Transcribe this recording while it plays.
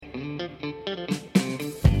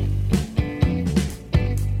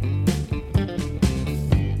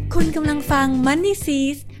ฟัง Money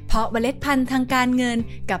Seeds เพาะเมล็ดพันธุ์ทางการเงิน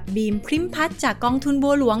กับบีมพริมพัฒน์จากกองทุนบั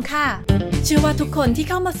วหลวงค่ะเชื่อว่าทุกคนที่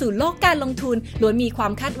เข้ามาสู่โลกการลงทุนล้วนมีควา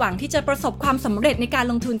มคาดหวังที่จะประสบความสำเร็จในการ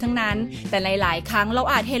ลงทุนทั้งนั้นแต่ในหลายครั้งเรา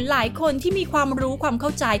อาจเห็นหลายคนที่มีความรู้ความเข้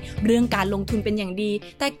าใจเรื่องการลงทุนเป็นอย่างดี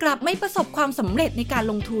แต่กลับไม่ประสบความสำเร็จในการ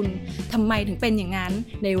ลงทุนทำไมถึงเป็นอย่างนั้น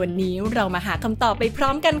ในวันนี้เรามาหาคำตอบไปพร้อ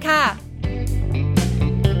มกันค่ะ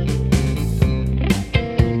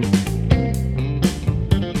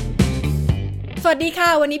สวัสดีค่ะ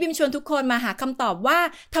วันนี้บิมชวนทุกคนมาหาคำตอบว่า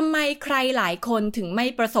ทำไมใครหลายคนถึงไม่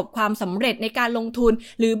ประสบความสำเร็จในการลงทุน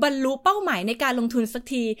หรือบรรลุเป้าหมายในการลงทุนสัก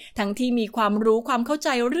ทีทั้งที่มีความรู้ความเข้าใจ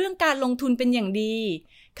เรื่องการลงทุนเป็นอย่างดี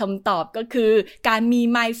คำตอบก็คือการมี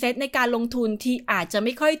mindset ในการลงทุนที่อาจจะไ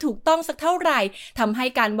ม่ค่อยถูกต้องสักเท่าไหร่ทำให้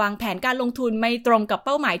การวางแผนการลงทุนไม่ตรงกับเ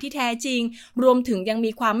ป้าหมายที่แท้จริงรวมถึงยัง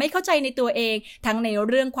มีความไม่เข้าใจในตัวเองทั้งใน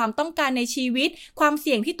เรื่องความต้องการในชีวิตความเ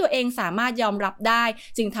สี่ยงที่ตัวเองสามารถยอมรับได้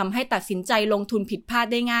จึงทำให้ตัดสินใจลงทุนผิดพลาด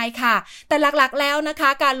ได้ง่ายค่ะแต่หลักๆแล้วนะคะ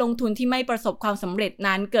การลงทุนที่ไม่ประสบความสำเร็จ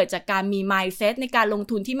นั้นเกิดจากการมี mindset ในการลง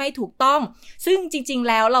ทุนที่ไม่ถูกต้องซึ่งจริงๆ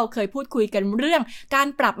แล้วเราเคยพูดคุยกันเรื่องการ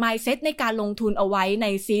ปรับ mindset ในการลงทุนเอาไว้ใน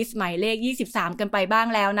ซีรีส์หมายเลข23กันไปบ้าง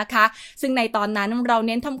แล้วนะคะซึ่งในตอนนั้นเราเ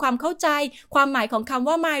น้นทำความเข้าใจความหมายของคำ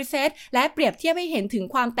ว่า mindset และเปรียบเทียบให้เห็นถึง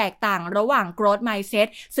ความแตกต่างระหว่าง growth mindset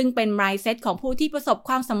ซึ่งเป็น mindset ของผู้ที่ประสบค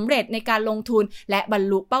วามสำเร็จในการลงทุนและบรร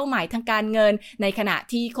ลุเป้าหมายทางการเงินในขณะ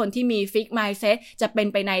ที่คนที่มี fixed mindset จะเป็น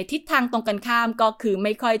ไปในทิศทางตรงกันข้ามก็คือไ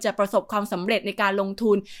ม่ค่อยจะประสบความสำเร็จในการลง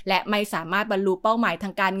ทุนและไม่สามารถบรรลุเป้าหมายทา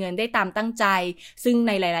งการเงินได้ตามตั้งใจซึ่งใ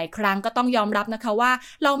นหลายๆครั้งก็ต้องยอมรับนะคะว่า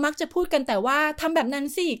เรามักจะพูดกันแต่ว่าทำแบบนั้น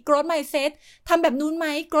สิ growth mindset ทำแบบนู้นไหม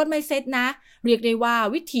growth mindset นะเรียกได้ว่า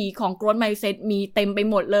วิธีของ growth mindset มีเต็มไป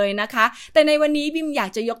หมดเลยนะคะแต่ในวันนี้บิมอยา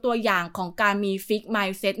กจะยกตัวอย่างของการมี fixed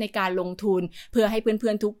mindset ในการลงทุนเพื่อให้เพื่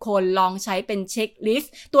อนๆทุกคนลองใช้เป็นเช็คลิส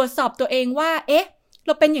ต์ตรวจสอบตัวเองว่าเ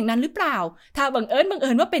ราเป็นอย่างนั้นหรือเปล่าถ้าบังเอิ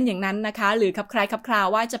ญว่าเป็นอย่างนั้นนะคะหรือคับคล้ายคับคลา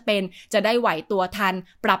ว่าจะได้ไหวตัวทัน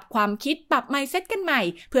ปรับความคิดปรับ mindset กันใหม่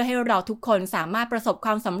เพื่อให้เราทุกคนสามารถประสบคว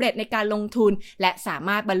ามสำเร็จในการลงทุนและสาม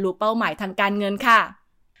ารถบรรลุเป้าหมายทางการเงินค่ะ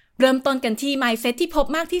เริ่มต้นกันที่ mindset ที่พบ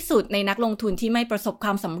มากที่สุดในนักลงทุนที่ไม่ประสบคว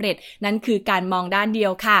ามสำเร็จนั่นคือการมองด้านเดีย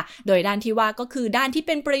วค่ะโดยด้านที่ว่าก็คือด้านที่เ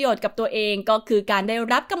ป็นประโยชน์กับตัวเองก็คือการได้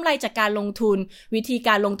รับกำไรจากการลงทุนวิธีก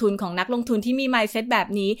ารลงทุนของนักลงทุนที่มี mindset แบบ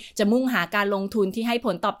นี้จะมุ่งหาการลงทุนที่ให้ผ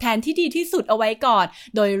ลตอบแทนที่ดีที่สุดเอาไว้ก่อน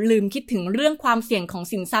โดยลืมคิดถึงเรื่องความเสี่ยงของ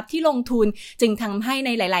สินทรัพย์ที่ลงทุนจึงทำให้ใน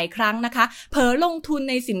หลายๆครั้งนะคะเผลอลงทุน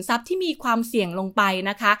ในสินทรัพย์ที่มีความเสี่ยงลงไป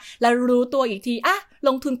นะคะและรู้ตัวอีกที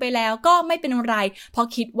ลงทุนไปแล้วก็ไม่เป็นไรเพราะ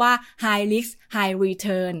คิดว่า high risk high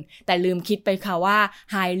return แต่ลืมคิดไปค่ะว่า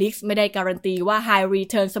high risk ไม่ได้การันตีว่า high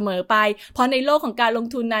return เสมอไปเพราะในโลกของการลง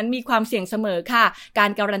ทุนนั้นมีความเสี่ยงเสมอค่ะกา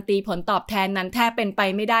รการันตีผลตอบแทนนั้นแทบเป็นไป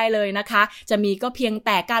ไม่ได้เลยนะคะจะมีก็เพียงแ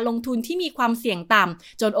ต่การลงทุนที่มีความเสี่ยงต่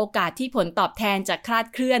ำจนโอกาสที่ผลตอบแทนจะคลาด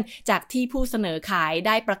เคลื่อนจากที่ผู้เสนอขายไ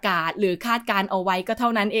ด้ประกาศหรือคาดการเอาไว้ก็เท่า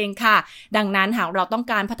นั้นเองค่ะดังนั้นหากเราต้อง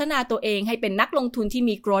การพัฒนาตัวเองให้เป็นนักลงทุนที่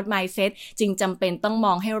มี growth mindset จึงจำเป็นต้องม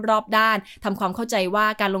องให้รอบด้านทำความเข้าใจว่า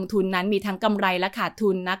การลงทุนนั้นมีทั้งกำไรและขาดทุ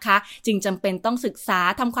นนะคะจึงจำเป็นต้องศึกษา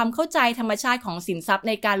ทำความเข้าใจธรรมชาติของสินทรัพย์ใ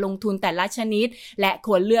นการลงทุนแต่ละชนิดและค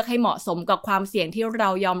วรเลือกให้เหมาะสมกับความเสี่ยงที่เรา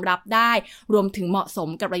ยอมรับได้รวมถึงเหมาะสม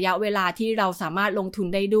กับระยะเวลาที่เราสามารถลงทุน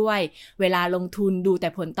ได้ด้วยเวลาลงทุนดูแต่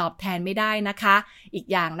ผลตอบแทนไม่ได้นะคะอีก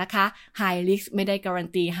อย่างนะคะ high risk ไม่ได้การัน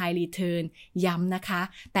ตี high return ย้ำนะคะ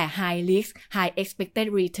แต่ high risk high expected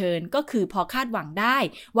return ก็คือพอคาดหวังได้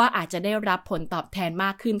ว่าอาจจะได้รับผลตอบแทนม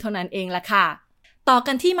ากขึ้นเท่านั้นเองละค่ะต่อ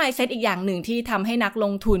กันที่ mindset อีกอย่างหนึ่งที่ทำให้นักล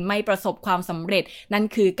งทุนไม่ประสบความสำเร็จนั่น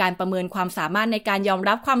คือการประเมินความสามารถในการยอม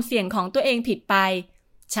รับความเสี่ยงของตัวเองผิดไป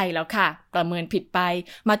ใช่แล้วค่ะประเมินผิดไป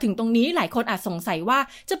มาถึงตรงนี้หลายคนอาจสงสัยว่า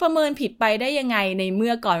จะประเมินผิดไปได้ยังไงในเมื่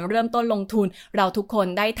อก่อนเริ่มต้นลงทุนเราทุกคน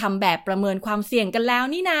ได้ทำแบบประเมินความเสี่ยงกันแล้ว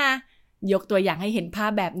นี่นายกตัวอย่างให้เห็นภา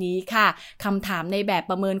พแบบนี้ค่ะคำถามในแบบ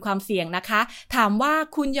ประเมินความเสี่ยงนะคะถามว่า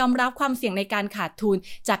คุณยอมรับความเสี่ยงในการขาดทุน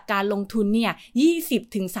จากการลงทุนเนี่ย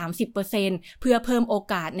 20-30% เพื่อเพิ่มโอ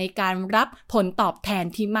กาสในการรับผลตอบแทน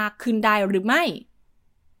ที่มากขึ้นได้หรือไม่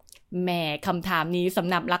แหมคำถามนี้สำ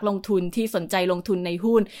หรับนักลงทุนที่สนใจลงทุนใน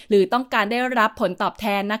หุ้นหรือต้องการได้รับผลตอบแท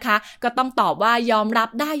นนะคะก็ต้องตอบว่ายอมรับ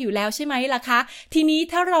ได้อยู่แล้วใช่ไหมล่ะคะทีนี้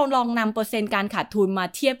ถ้าเราลองนำเปอร์เซ็นต์การขาดทุนมา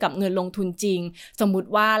เทียบกับเงินลงทุนจริงสมมุติ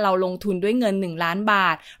ว่าเราลงทุนด้วยเงิน1ล้านบา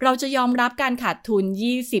ทเราจะยอมรับการขาดทุน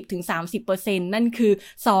 20-30% นั่นคือ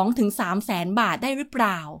 2-3 แสนบาทได้หรือเป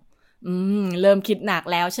ล่าเริ่มคิดหนัก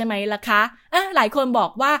แล้วใช่ไหมล่ะคะหลายคนบอ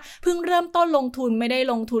กว่าเพิ่งเริ่มต้นลงทุนไม่ได้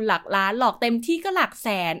ลงทุนหลักล้านหรอกเต็มที่ก็หลักแส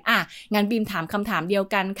นงั้นบีมถามคำถามเดียว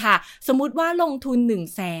กันค่ะสมมุติว่าลงทุน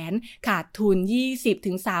 100,000 ขาดทุน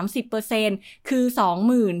 20-30% คือ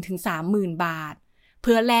 20,000 ถึง 30,000 บาท เ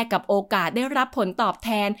พื่อแลกกับโอกาสได้รับผลตอบแท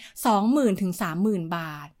น 20,000 ถึง 30,000 บ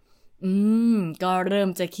าทก็เริ่ม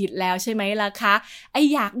จะคิดแล้วใช่ไหมล่ะคะ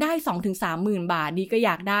อยากได้ 2-30,000 บาทนี่ก็อย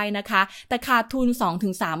ากได้นะคะแต่ขาดทุน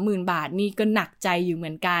 2-30,000 บาทนี่ก็หนักใจอยู่เหมื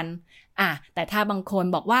อนกันแต่ถ้าบางคน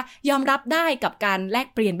บอกว่ายอมรับได้กับการแลก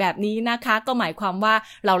เปลี่ยนแบบนี้นะคะก็หมายความว่า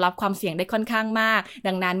เรารับความเสี่ยงได้ค่อนข้างมาก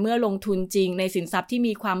ดังนั้นเมื่อลงทุนจริงในสินทรัพย์ที่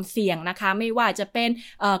มีความเสี่ยงนะคะไม่ว่าจะเป็น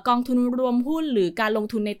กองทุนรวมหุ้นหรือการลง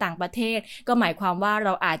ทุนในต่างประเทศก็หมายความว่าเร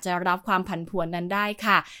าอาจจะรับความผันผวนนั้นได้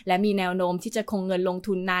ค่ะและมีแนวโน้มที่จะคงเงินลง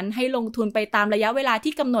ทุนนั้นให้ลงทุนไปตามระยะเวลา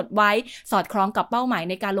ที่กำหนดไว้สอดคล้องกับเป้าหมาย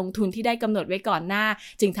ในการลงทุนที่ได้กำหนดไว้ก่อนหน้า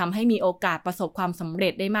จึงทำให้มีโอกาสประสบความสำเร็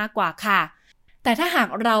จได้มากกว่าค่ะแต่ถ้าหาก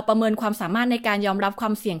เราประเมินความสามารถในการยอมรับควา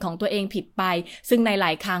มเสี่ยงของตัวเองผิดไปซึ่งในหล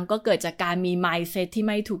ายครั้งก็เกิดจากการมี mindset ที่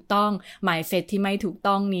ไม่ถูกต้อง mindset ที่ไม่ถูก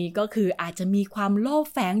ต้องนี้ก็คืออาจจะมีความโลภ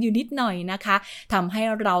แฝงอยู่นิดหน่อยนะคะทำให้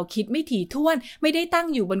เราคิดไม่ถี่ถ้วนไม่ได้ตั้ง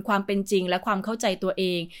อยู่บนความเป็นจริงและความเข้าใจตัวเอ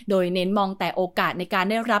งโดยเน้นมองแต่โอกาสในการ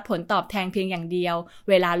ได้รับผลตอบแทนเพียงอย่างเดียว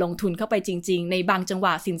เวลาลงทุนเข้าไปจริงๆในบางจังหว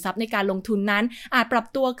ะสินทรัพย์ในการลงทุนนั้นอาจปรับ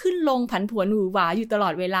ตัวขึ้นลงผันผวนหวือหวาอยู่ตลอ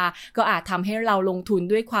ดเวลาก็อาจทำให้เราลงทุน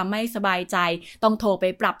ด้วยความไม่สบายใจต้องโทรไป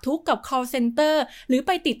ปรับทุกข์กับ call center หรือไ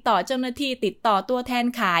ปติดต่อเจ้าหน้าที่ติดต่อตัวแทน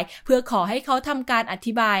ขายเพื่อขอให้เขาทำการอ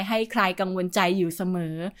ธิบายให้คลายกังวลใจอยู่เสม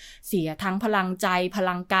อเสียทั้งพลังใจพ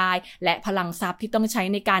ลังกายและพลังทรัพย์ที่ต้องใช้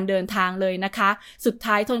ในการเดินทางเลยนะคะสุด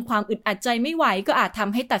ท้ายทนความอึดอัดใจไม่ไหวก็อาจท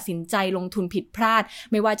ำให้ตัดสินใจลงทุนผิดพลาด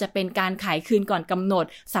ไม่ว่าจะเป็นการขายคืนก่อนกำหนด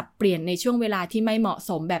สับเปลี่ยนในช่วงเวลาที่ไม่เหมาะ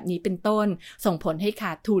สมแบบนี้เป็นต้นส่งผลให้ข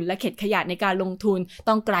าดทุนและเข็ดขยาดในการลงทุน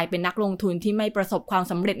ต้องกลายเป็นนักลงทุนที่ไม่ประสบความ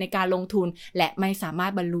สำเร็จในการลงทุนและไม่สามาร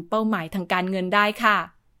ถบรรลุเป้าหมายทางการเงินได้ค่ะ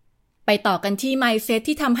ไปต่อกันที่ mindset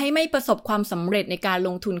ที่ทำให้ไม่ประสบความสำเร็จในการล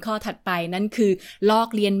งทุนข้อถัดไปนั่นคือลอก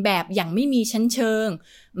เลียนแบบอย่างไม่มีชั้นเชิง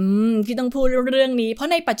ที่ต้องพูดเรื่องนี้เพราะ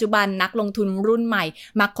ในปัจจุบันนักลงทุนรุ่นใหม่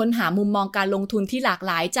มักค้นหามุมมองการลงทุนที่หลากห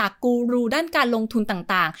ลายจากกูรูด้านการลงทุน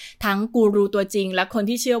ต่างๆทั้งกูรูตัวจริงและคน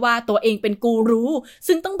ที่เชื่อว่าตัวเองเป็นกูรู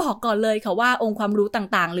ซึ่งต้องบอกก่อนเลยค่ะว่าองค์ความรู้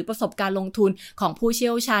ต่างๆหรือประสบการณ์ลงทุนของผู้เชี่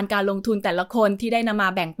ยวชาญการลงทุนแต่ละคนที่ได้นำมา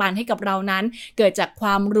แบ่งปันให้กับเรานั้นเกิดจากคว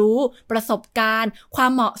ามรู้ประสบการณ์ควา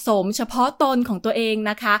มเหมาะสมเฉพาะตนของตัวเอง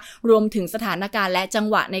นะคะรวมถึงสถานการณ์และจัง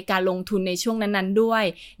หวะในการลงทุนในช่วงนั้นๆด้วย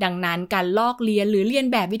ดังนั้นการลอกเลียนหรือเลียน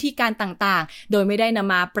แบบวิธีการต่างๆโดยไม่ได้น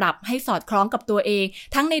ำมาปรับให้สอดคล้องกับตัวเอง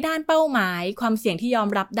ทั้งในด้านเป้าหมายความเสี่ยงที่ยอม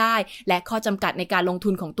รับได้และข้อจำกัดในการลงทุ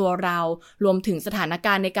นของตัวเรารวมถึงสถานก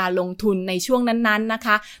ารณ์ในการลงทุนในช่วงนั้นๆนะค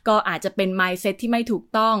ะก็อาจจะเป็น mindset ที่ไม่ถูก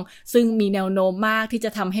ต้องซึ่งมีแนวโน้มมากที่จะ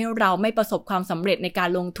ทำให้เราไม่ประสบความสำเร็จในการ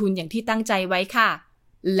ลงทุนอย่างที่ตั้งใจไว้ค่ะ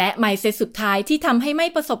และ mindset สุดท้ายที่ทำให้ไม่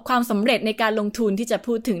ประสบความสำเร็จในการลงทุนที่จะ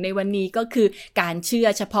พูดถึงในวันนี้ก็คือการเชื่อ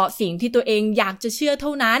เฉพาะสิ่งที่ตัวเองอยากจะเชื่อเท่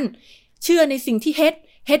านั้นเชื่อในสิ่งที่เฮ็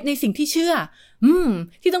ดในสิ่งที่เชื่อ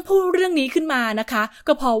ที่ต้องพูดเรื่องนี้ขึ้นมานะคะ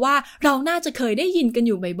ก็เพราะว่าเราน่าจะเคยได้ยินกันอ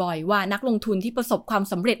ยู่บ่อยๆว่านักลงทุนที่ประสบความ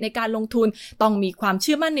สำเร็จในการลงทุนต้องมีความเ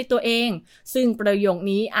ชื่อมั่นในตัวเองซึ่งประโยค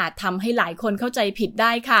นี้อาจทำให้หลายคนเข้าใจผิดไ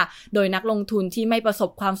ด้ค่ะโดยนักลงทุนที่ไม่ประสบ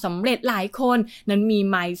ความสำเร็จหลายคนนั้นมี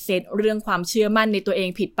mindset เรื่องความเชื่อมั่นในตัวเอง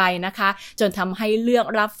ผิดไปนะคะจนทำให้เลือก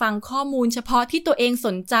รับฟังข้อมูลเฉพาะที่ตัวเองส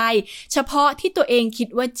นใจเฉพาะที่ตัวเองคิด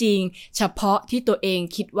ว่าจริงเฉพาะที่ตัวเอง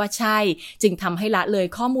คิดว่าใช่จึงทำให้ละเลย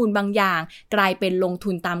ข้อมูลบางอย่างกลายเป็นลง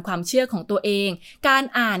ทุนตามความเชื่อของตัวเองการ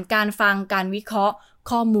อ่านการฟังการวิเคราะห์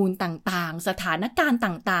ข้อมูลต่างๆสถานการณ์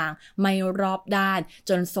ต่างๆไม่รอบด้าน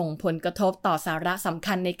จนส่งผลกระทบต่อสาระสำ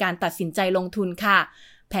คัญในการตัดสินใจลงทุนค่ะ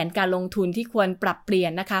แผนการลงทุนที่ควรปรับเปลี่ย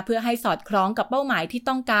นนะคะเพื่อให้สอดคล้องกับเป้าหมายที่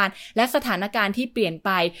ต้องการและสถานการณ์ที่เปลี่ยนไ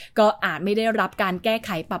ปก็อาจไม่ได้รับการแก้ไ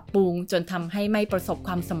ขปรับปรุงจนทำให้ไม่ประสบค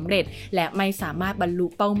วามสำเร็จและไม่สามารถบรรลุ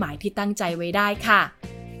เป้าหมายที่ตั้งใจไว้ได้ค่ะ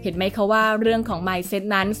เห็นไหมคะว่าเรื่องของ mindset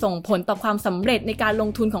นั้นส่งผลต่อความสำเร็จในการลง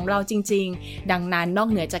ทุนของเราจริงๆดังนั้นนอก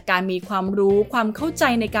เหนือจากการมีความรู้ความเข้าใจ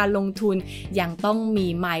ในการลงทุนยังต้องมี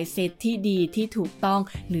mindset ที่ดีที่ถูกต้อง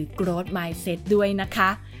หรือ growth mindset ด้วยนะคะ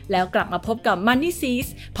แล้วกลับมาพบกับ Money Seeds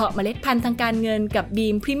เพาะเมล็ดพันธุ์ทางการเงินกับบี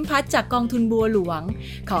มพริมพัฒน์จากกองทุนบัวหลวง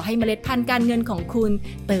ขอให้เมล็ดพันธุ์การเงินของคุณ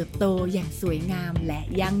เติบโตอย่างสวยงามและ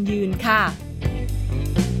ยั่งยืนค่ะ